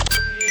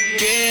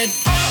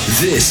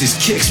This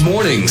is Kicks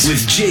Mornings with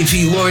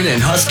JP Lauren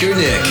and Husker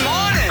Nick.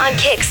 On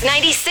Kicks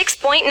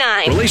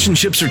 96.9.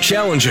 Relationships are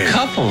challenging.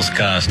 Couples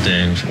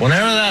costumes.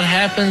 Whenever that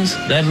happens,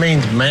 that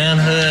means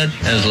manhood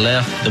has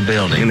left the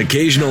building. And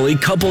occasionally,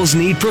 couples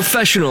need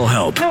professional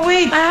help. No,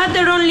 wait, I had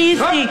that on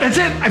lipstick. That's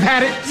it. I've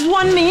had it. It's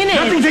 1 minute.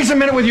 Nothing takes a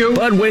minute with you.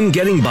 But when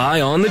getting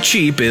by on the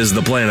cheap is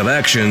the plan of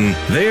action,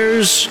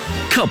 there's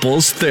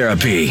couples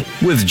therapy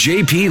with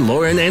JP,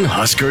 Lauren, and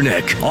Husker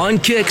Nick on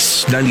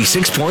Kicks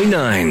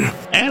 96.9.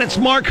 And it's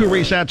Mark who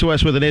reached out to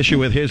us with an issue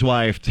with his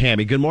wife,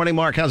 Tammy. Good morning,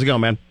 Mark. How's it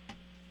going, man?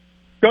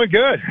 Going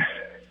good.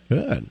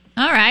 Good.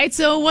 All right.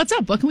 So what's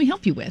up? What can we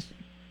help you with?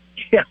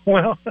 Yeah,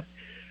 well,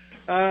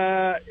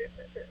 all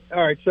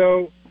right.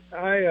 So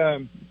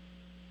my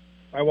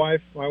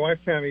wife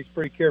Tammy's a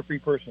pretty carefree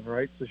person,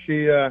 right? So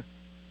she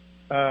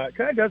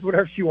kind of does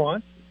whatever she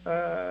wants,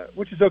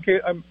 which is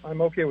okay.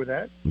 I'm okay with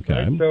that. Okay.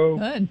 Right? So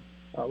Good.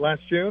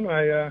 Last June,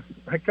 I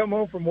come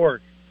home from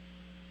work.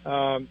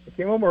 I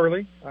came home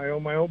early. I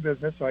own my own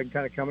business, so I can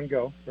kind of come and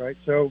go, right?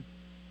 So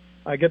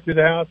I get through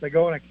the house. I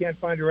go and I can't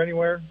find her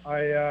anywhere.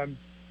 I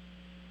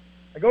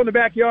go in the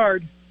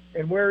backyard,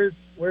 and where is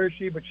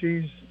she? But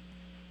she's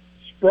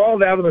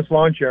sprawled out of this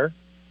lawn chair.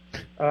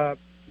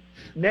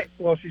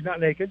 Well, she's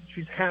not naked.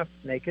 She's half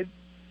naked.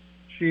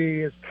 She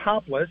is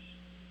topless.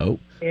 Oh.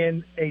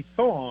 In a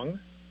thong,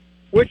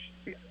 which,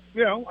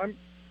 I'm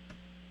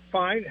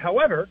fine.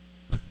 However,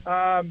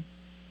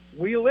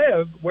 we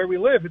live where we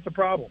live. It's a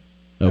problem.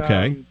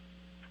 Okay.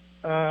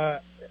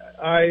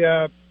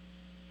 I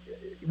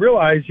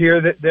realize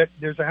here that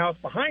there's a house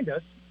behind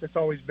us that's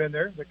always been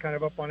there, that's kind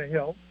of up on a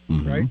hill,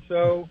 right?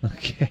 So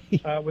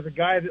with a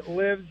guy that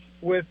lives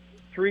with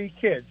 3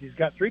 kids. He's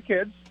got 3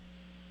 kids.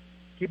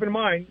 Keep in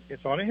mind,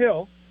 it's on a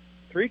hill.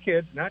 3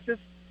 kids, not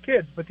just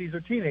kids, but these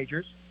are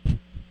teenagers.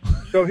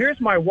 So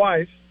here's my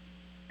wife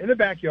in the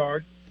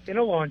backyard, in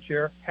a lawn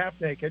chair, half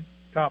naked,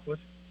 topless,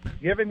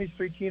 giving these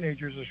 3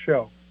 teenagers a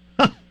show.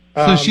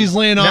 So she's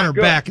laying on her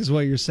good. back is what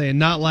you're saying.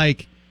 Not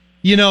like,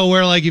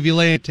 where like if you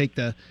lay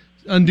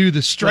undo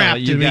the strap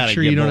you to make gotta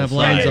sure get you don't both have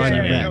lines sides. on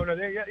your back.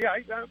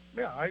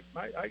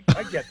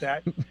 I get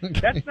that.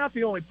 That's not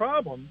the only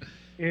problem.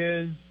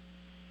 Is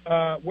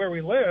where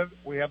we live,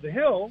 we have the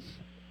hill.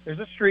 There's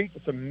a street.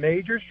 It's a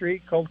major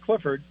street called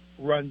Clifford.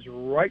 Runs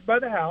right by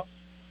the house.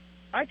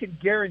 I can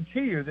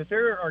guarantee you that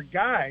there are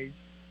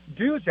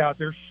dudes out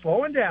there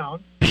slowing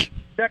down,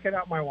 checking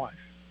out my wife.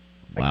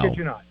 Wow. I kid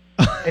you not.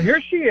 And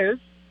here she is,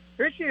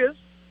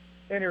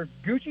 in her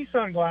Gucci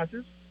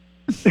sunglasses,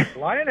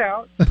 lying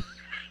out,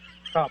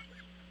 topless.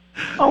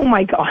 Oh,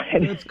 my God.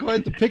 That's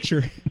quite the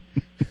picture.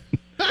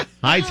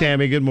 Hi,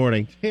 Tammy. Good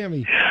morning.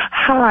 Tammy.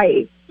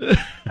 Hi.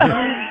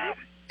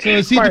 So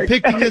is he Mark.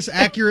 depicting this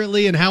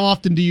accurately, and how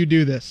often do you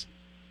do this?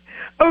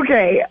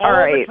 Okay, all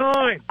right. All the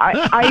time.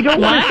 I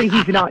don't want to say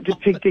he's not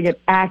depicting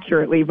it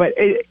accurately, but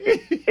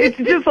it's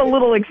just a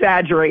little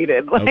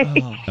exaggerated.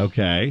 Like,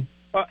 Okay.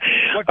 What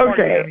part,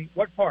 Okay. Tammy?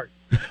 What part?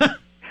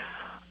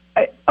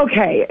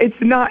 okay,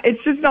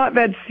 it's just not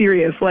that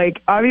serious.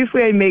 Like,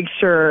 obviously I make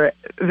sure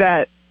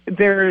that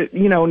they're,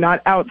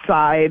 not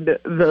outside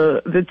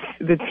the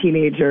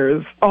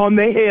teenagers on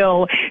the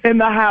hill in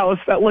the house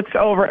that looks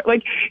over.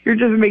 Like, you're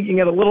just making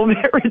it a little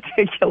bit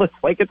ridiculous.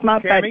 Like, it's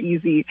not that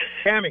easy.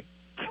 Tammy,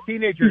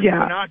 teenagers,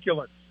 Yeah.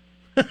 binoculars.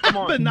 Come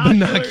on.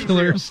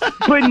 Binoculars.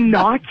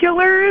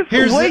 Binoculars?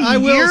 What I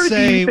will year do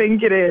say, you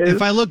think it is?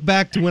 if I look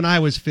back to when I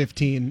was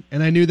 15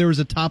 and I knew there was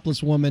a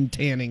topless woman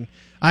tanning,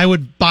 I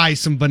would buy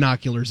some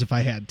binoculars if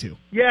I had to.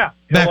 Yeah.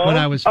 Back Hello? when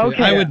I was 15.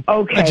 Okay, I would.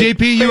 okay.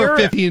 JP, you were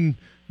Fair. 15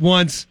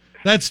 once.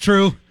 That's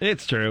true.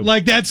 It's true.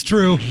 Like, that's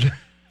true.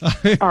 All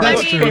right,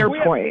 That's true. fair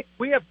point.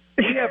 We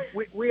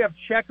have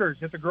checkers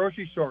at the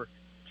grocery store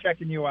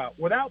checking you out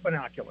without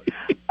binoculars.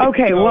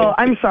 Okay, well,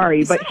 I'm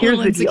sorry, but Sound a here's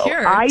little the deal.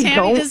 insecure. I Tammy,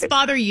 don't. does this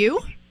bother you?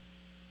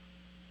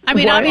 I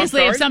mean, What?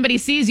 obviously, I'm if sorry? somebody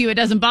sees you, it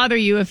doesn't bother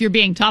you if you're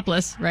being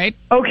topless, right?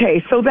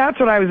 Okay, so that's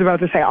what I was about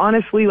to say.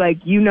 Honestly,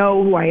 like, you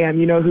know who I am,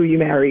 you know who you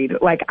married.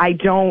 Like, I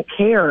don't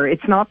care.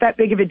 It's not that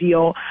big of a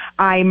deal.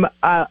 I'm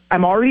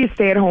already a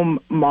stay-at-home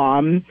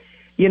mom.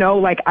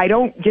 Like, I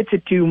don't get to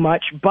do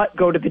much but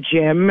go to the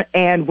gym.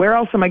 And where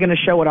else am I going to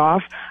show it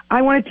off?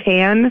 I want to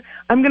tan.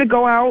 I'm going to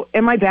go out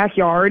in my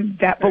backyard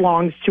that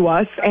belongs to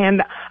us,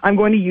 and I'm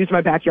going to use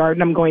my backyard,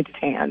 and I'm going to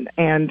tan.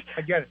 And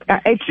I get it.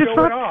 it's just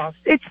Show it not. off.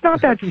 It's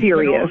not that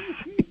serious.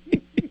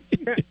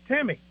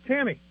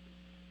 Tammy.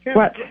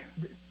 What?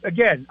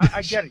 Again,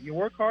 I get it. You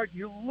work hard.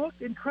 You look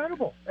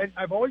incredible. And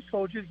I've always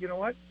told you, you know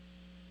what?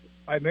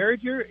 I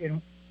married you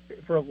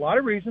for a lot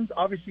of reasons.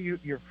 Obviously,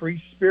 you're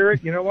free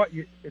spirit. You know what?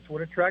 It's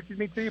what attracted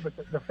me to you. But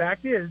the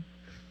fact is,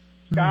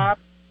 stop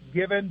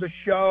giving the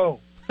show.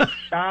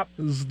 Stop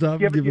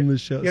giving the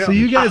show. You know, So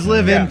you guys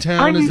live yeah. in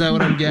town? Is that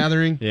what I'm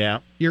gathering? Yeah.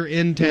 You're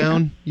in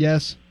town?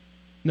 Yes?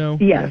 No?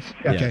 Yes.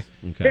 Okay.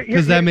 Okay.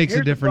 Because that makes a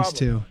Here's the difference,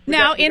 problem. too.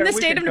 Now, We in got the a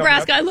state weekend of coming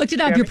Nebraska, up. I looked it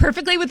up. Tammy. You're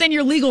perfectly within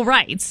your legal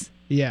rights.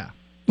 Yeah.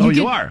 Oh, You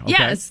you can- are? Okay.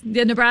 Yes.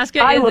 The Nebraska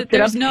I is looked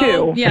it up there's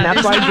no. too, Yeah, and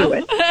that's there's why I no- do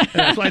it.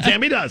 That's why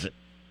Tammy does it.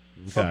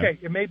 Okay,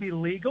 it may be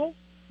legal,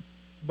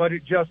 but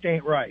it just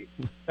ain't right.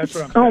 That's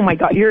what I'm Oh saying. my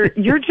God,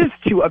 you're just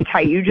too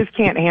uptight. You just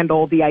can't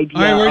handle the idea.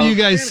 All right, where do you of-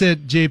 guys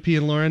sit, JP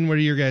and Lauren? What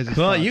are your guys' Well,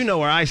 thoughts? you know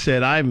where I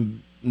sit.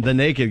 I'm the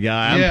naked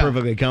guy. I'm Yeah.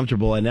 perfectly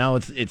comfortable, and now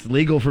it's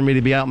legal for me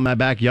to be out in my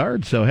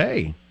backyard. So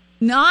hey,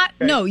 Not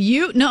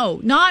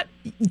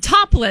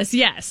topless.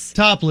 Yes.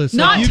 Topless.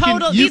 Not you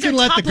total- Can, you these can are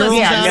let the topless. girls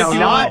Yeah, out no, if you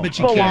not want, but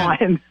you full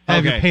can't on.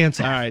 have your Okay. pants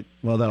all on. right.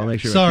 Well, that'll make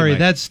sure. Sorry, I keep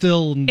my- that's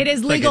still. It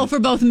is Like legal it- for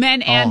both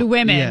men and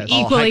women yes.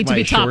 I'll equally hike to be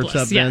my shorts topless.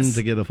 up then Yes.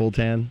 to get a full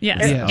tan. Yes.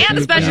 Yeah. And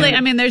especially, Yeah.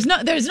 I mean, there's no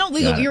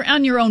legal. Got it. You're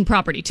on your own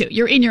property too.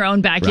 You're in your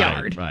own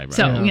backyard. Right.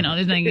 So Yeah.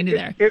 there's nothing you can do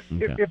there.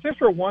 If this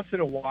were once in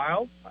a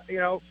while,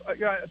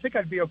 I think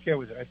I'd be okay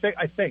with it.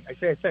 I think.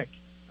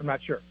 I'm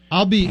not sure.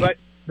 I'll be. But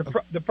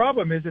the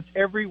problem is it's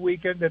every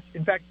weekend.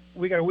 In fact,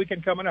 we got a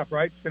weekend coming up,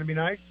 right? It's going to be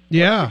nice.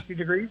 Yeah. 60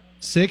 degrees.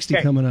 60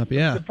 Okay. coming up,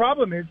 yeah. The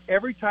problem is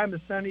every time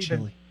the sun even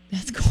Chilly.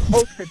 That's cool.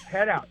 pokes its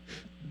head out,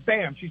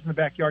 bam, she's in the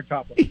backyard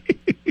topless.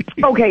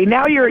 Okay,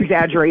 now you're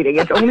exaggerating.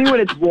 It's only when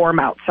it's warm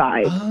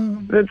outside.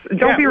 Don't be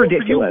well, for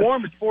ridiculous. you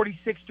warm, it's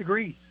 46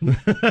 degrees.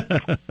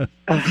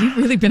 Have you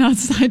really been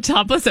outside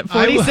topless at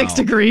 46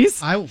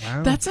 degrees? Wow.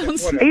 That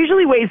sounds. He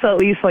usually weighs at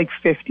least like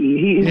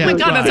 50. He's Yeah. Oh my really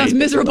God, that good. sounds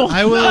miserable.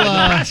 I will.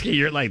 Asking,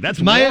 you're like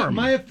that's warm.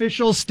 My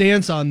official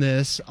stance on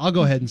this, I'll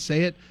go ahead and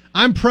say it.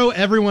 I'm pro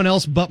everyone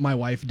else but my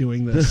wife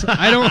doing this.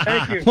 I don't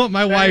Thank you. want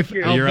my Thank wife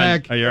you. out You're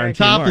on- back you're on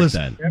Team Mark topless.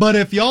 then. But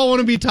if y'all want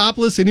to be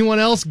topless, anyone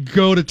else,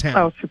 go to town.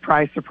 Oh,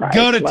 surprise.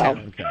 Go to Well,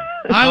 town.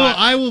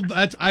 I will.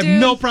 I have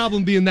no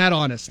problem being that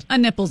honest. A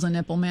nipple's a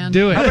nipple, man.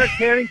 Do How it. about a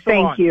tanning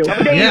salon? Thank you.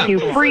 Thank Yeah.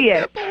 you. Free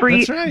it. Free.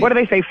 That's right. What do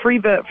they say? Free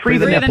the Free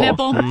the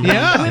nipple. nipple.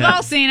 Yeah. We've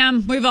all seen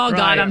them. We've all got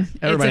Right. them. It's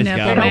a Everybody's got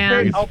nipple, 'em.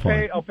 man. It's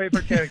fun. I'll pay for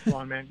a tanning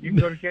salon, man. You can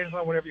go to tanning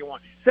salon whenever you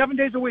want. 7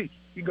 days a week.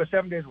 You can go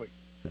 7 days a week.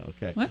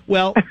 Okay. What?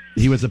 Well,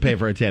 he was to pay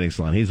for a tanning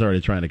salon. He's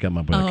already trying to come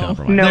up with a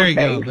compromise. No There you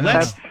go. thanks.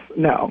 Let's-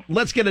 No.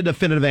 Let's get a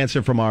definitive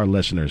answer from our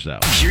listeners, though.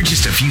 You're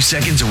just a few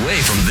seconds away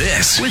from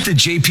this with the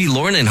JP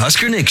Lauren and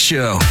Husker Nick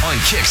Show on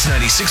Kix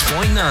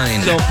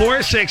 96.9. So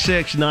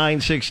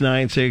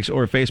 466-9696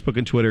 or Facebook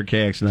and Twitter,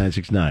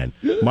 KX969.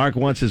 Mark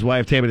wants his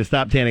wife, Tammy, to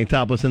stop tanning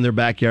topless in their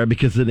backyard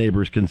because the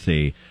neighbors can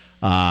see.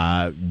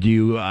 Do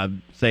you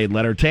say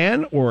let her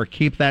tan or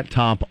keep that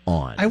top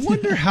on? I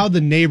wonder how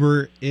the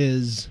neighbor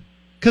is.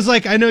 Because,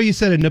 like, I know you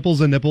said a nipple's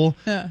a nipple,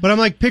 but I'm,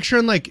 like,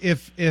 picturing, like,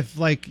 if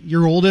like,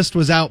 your oldest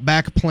was out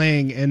back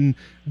playing and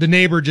the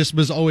neighbor just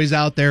was always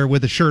out there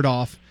with a shirt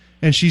off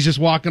and she's just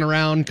walking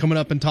around, coming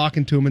up and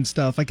talking to him and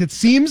stuff. Like, it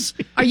seems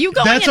Are you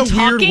going That's and a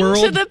weird talking to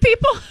world. the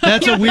people?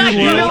 That's a You're weird not-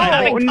 you're world. not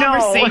having No.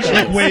 conversations.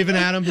 like waving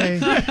at him. Hey.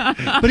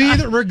 But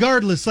either,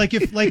 regardless, like,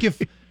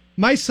 if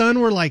my son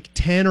were, like,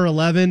 10 or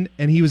 11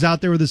 and he was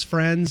out there with his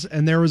friends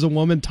and there was a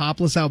woman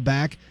topless out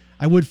back,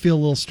 I would feel a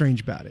little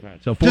strange about it.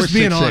 So Just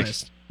being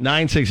honest.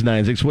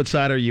 466-9696. What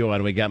side are you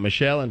on? We got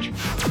Michelle and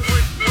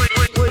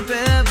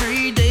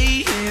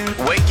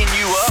Waking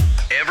you up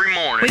every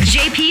morning With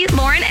JP,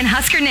 Lauren, and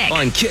Husker Nick.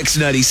 on Kix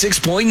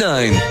 96.9.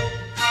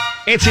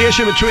 it's the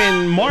issue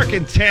between Mark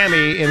and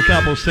Tammy in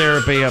couples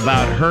therapy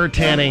about her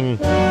tanning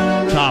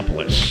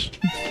topless.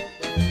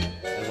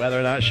 And whether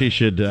or not she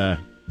should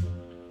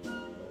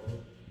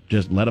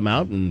just let him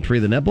out and free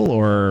the nipple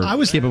or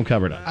keep him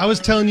covered up. I was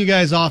telling you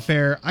guys off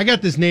air, I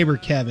got this neighbor,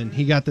 Kevin.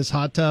 He got this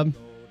hot tub.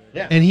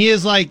 Yeah. And he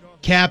is like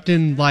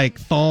Captain like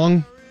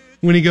Thong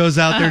when he goes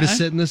out there to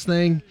sit in this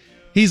thing.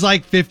 He's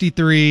like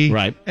 53.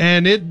 Right.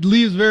 And it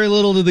leaves very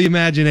little to the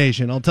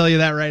imagination. I'll tell you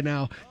that right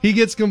now. He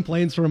gets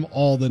complaints from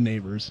all the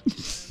neighbors.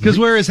 Because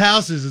where his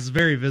house is, it's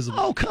very visible.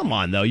 Oh, come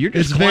on, though. You're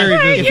just It's very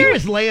climbing. If visible. he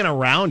was laying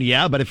around,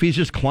 yeah, but if he's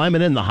just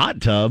climbing in the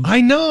hot tub,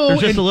 I know. there's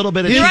just and a little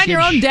bit of You're on leakage.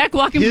 your own deck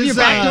walking from your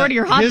back door to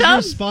your hot his tub?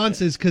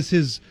 response is because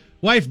his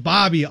wife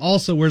Bobby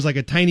also wears like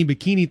a tiny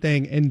bikini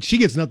thing, and she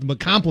gets nothing but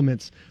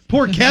compliments.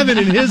 Poor Kevin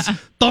and his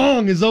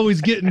thong is always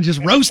getting just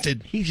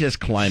roasted. He's just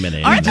climbing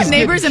in. Aren't the just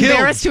neighbors getting killed.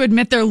 embarrassed to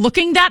admit they're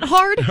looking that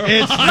hard?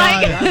 It's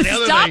Like, that's the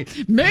other stop.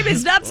 thing. Maybe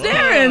stop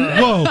staring.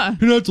 Whoa, you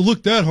don't have to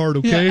look that hard,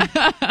 okay?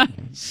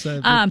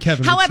 Said Kevin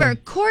would However, say.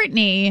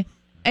 Courtney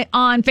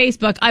on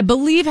Facebook, I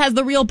believe, has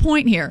the real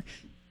point here.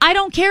 I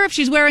don't care if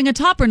she's wearing a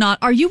top or not.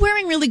 Are you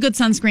wearing really good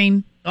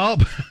sunscreen? Oh,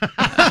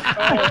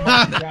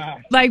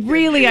 Like,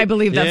 really, I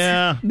believe that's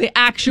Yeah. the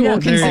actual,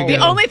 there you the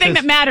go. only thing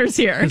that matters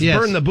here. Yes.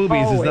 burn the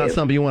boobies is not Always.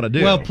 something you want to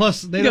do. Well,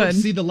 plus they don't Good.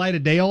 see the light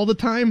of day all the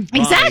time.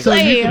 Exactly. So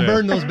you can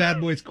burn those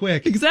bad boys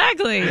quick.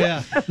 Exactly.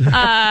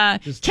 Yeah.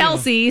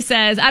 Kelsey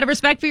says, out of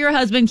respect for your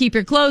husband, keep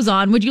your clothes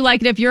on. Would you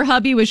like it if your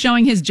hubby was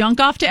showing his junk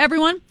off to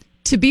everyone?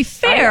 To be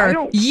fair, I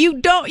don't-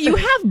 you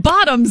have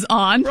bottoms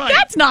on. Right.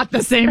 That's not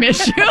the same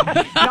issue.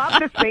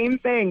 Not the same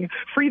thing.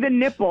 Free the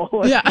nipple.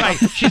 Yeah. right.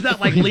 She's not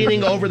like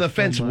leaning over the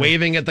fence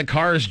waving at the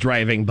cars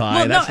driving by.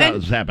 Well, That's not and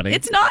what's happening.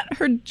 It's not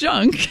her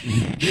junk.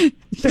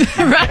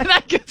 Right?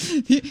 Like,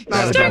 he's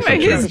talking about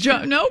his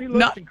junk. No, She looks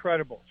not.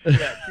 incredible. Yeah,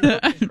 she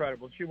looks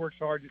incredible. She works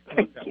hard to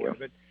look that way.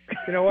 But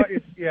you know what?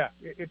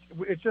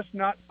 It's just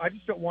not. I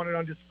just don't want it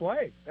on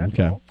display. That's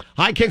okay. all.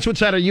 Hi, Kix. What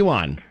side are you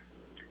on?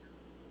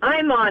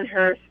 I'm on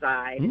her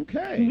side.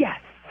 Okay. Yes.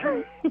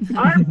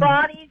 Our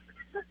bodies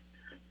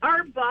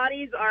our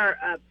bodies are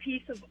a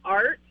piece of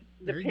art,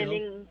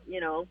 depending,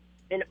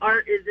 and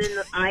art is in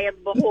the eye of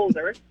the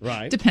beholder.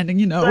 Right.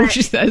 Depending, But,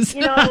 she says.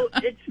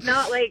 It's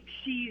not like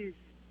she's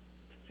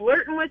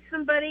flirting with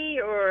somebody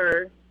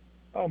or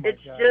it's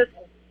God. just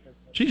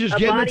She's just a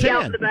getting the body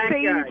out in tan. the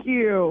backyard. Thank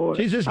you.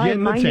 She's just I'm getting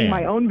the minding tan.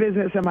 my own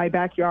business in my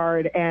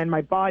backyard, and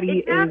my body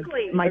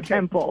Exactly. is my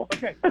temple.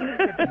 Okay.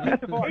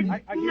 First of all, I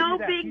give No you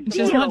that. big Piece She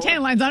of just deal. want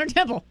tan lines on her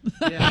temple.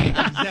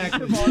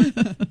 Exactly.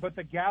 art, but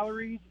the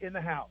galleries in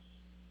the house.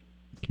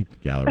 Keep the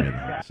gallery in the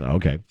house.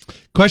 Okay.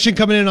 Question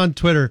coming in on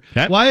Twitter.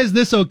 Okay. Why is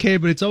this okay,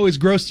 but it's always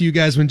gross to you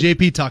guys when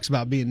JP talks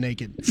about being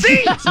naked?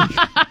 See?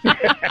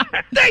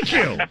 Thank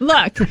you.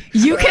 Look,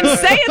 you can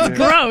say it's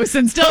gross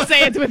and still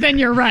say it's within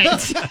your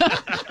rights.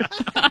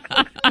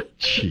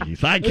 Jeez.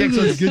 Hi, This is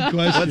a Kicks. good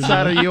question. What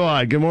side are you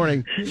on? Good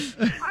morning.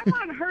 I'm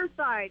on her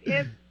side.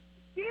 If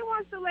she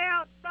wants to lay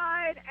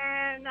outside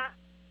and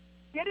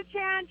get a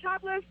tan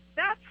topless,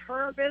 that's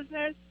her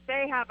business.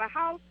 They have a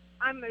house.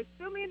 I'm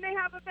assuming they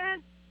have a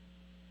vent.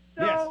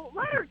 So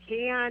let her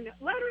tan.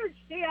 Let her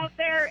stay out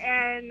there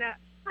and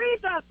free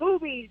the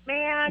boobies,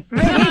 man. Free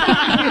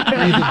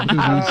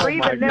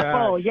my the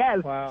nipple, gosh.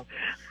 yes. Wow.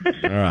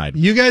 All right.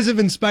 You guys have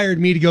inspired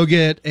me to go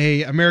get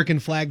a American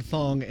flag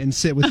thong and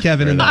sit with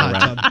Kevin in the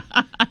hot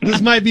tub.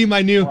 This might be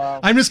my new.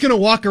 I'm just going to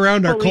walk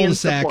around our Fully in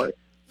cul-de-sac support.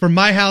 from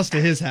my house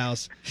to his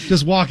house,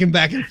 just walking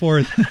back and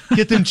forth.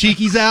 Get them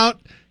cheekies out,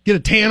 get a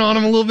tan on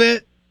them a little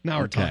bit. Now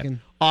we're talking.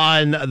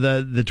 On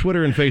the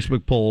Twitter and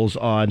Facebook polls,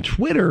 on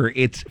Twitter,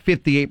 it's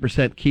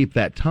 58% keep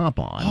that top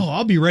on. Oh,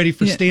 I'll be ready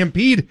for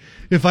Stampede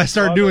if I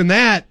start doing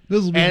that.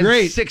 This will be and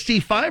great.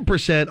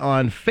 65%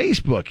 on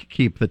Facebook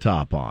keep the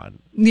top on.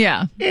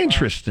 Yeah.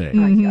 Interesting.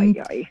 Ay,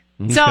 ay, ay.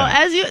 So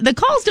Okay.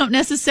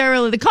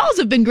 the calls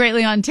have been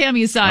greatly on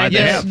Tammy's side.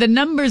 They have. The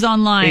numbers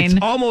online. It's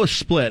almost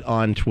split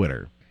on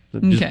Twitter. So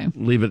just Okay.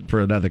 leave it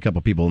for another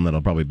couple people, and then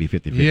it'll probably be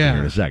 50-50 Yeah.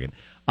 here in a second.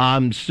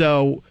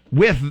 So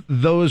with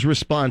those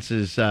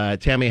responses,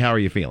 Tammy, how are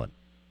you feeling?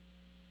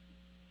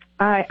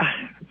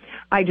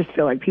 I just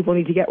feel like people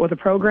need to get with the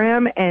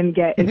program and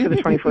get into the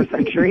 21st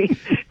century.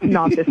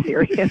 Not this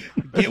serious.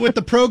 Get with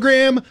the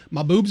program.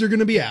 My boobs are going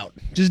to be out.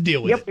 Just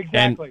deal with Yep. it.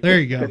 Exactly. There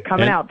you go. They're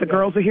coming out. The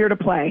girls are here to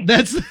play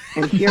That's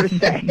and here to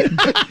stay.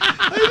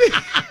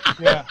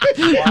 Yeah.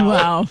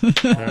 Wow.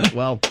 All right,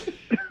 well,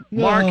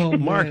 Mark, Oh,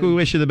 Mark, man. we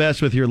wish you the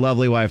best with your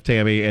lovely wife,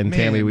 Tammy. And Man.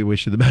 Tammy, we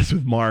wish you the best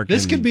with Mark.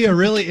 This could be a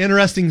really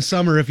interesting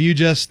summer if you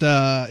just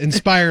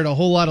inspired a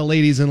whole lot of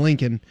ladies in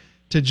Lincoln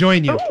to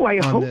join you Oh, I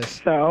on hope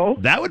this. so.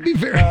 That would be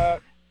very...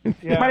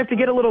 Might have to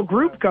get a little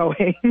group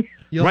going.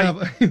 You'll Right.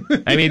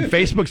 have. I mean,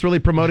 Facebook's really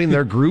promoting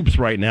their groups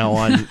right now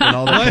on and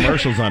all their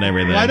commercials on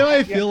everything. Why do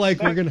I feel like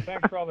we're gonna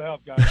Thanks for all the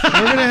help, guys.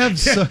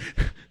 have?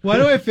 Why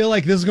do I feel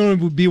like this is going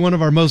to be one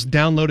of our most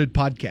downloaded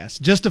podcasts?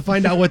 Just to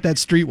find out what that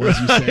street was.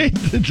 You said.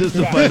 Right? Just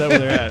to find out where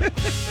they're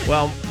at.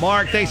 Well,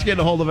 Mark, thanks for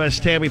getting a hold of us.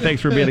 Tammy,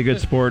 thanks for being a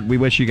good sport. We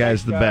wish you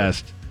guys the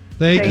best.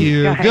 Thank Thanks,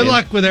 you. guys. Good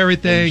luck with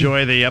everything.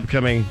 Enjoy the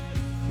upcoming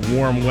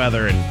warm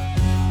weather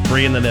and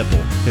free in the nipple.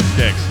 It's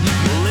Kicks.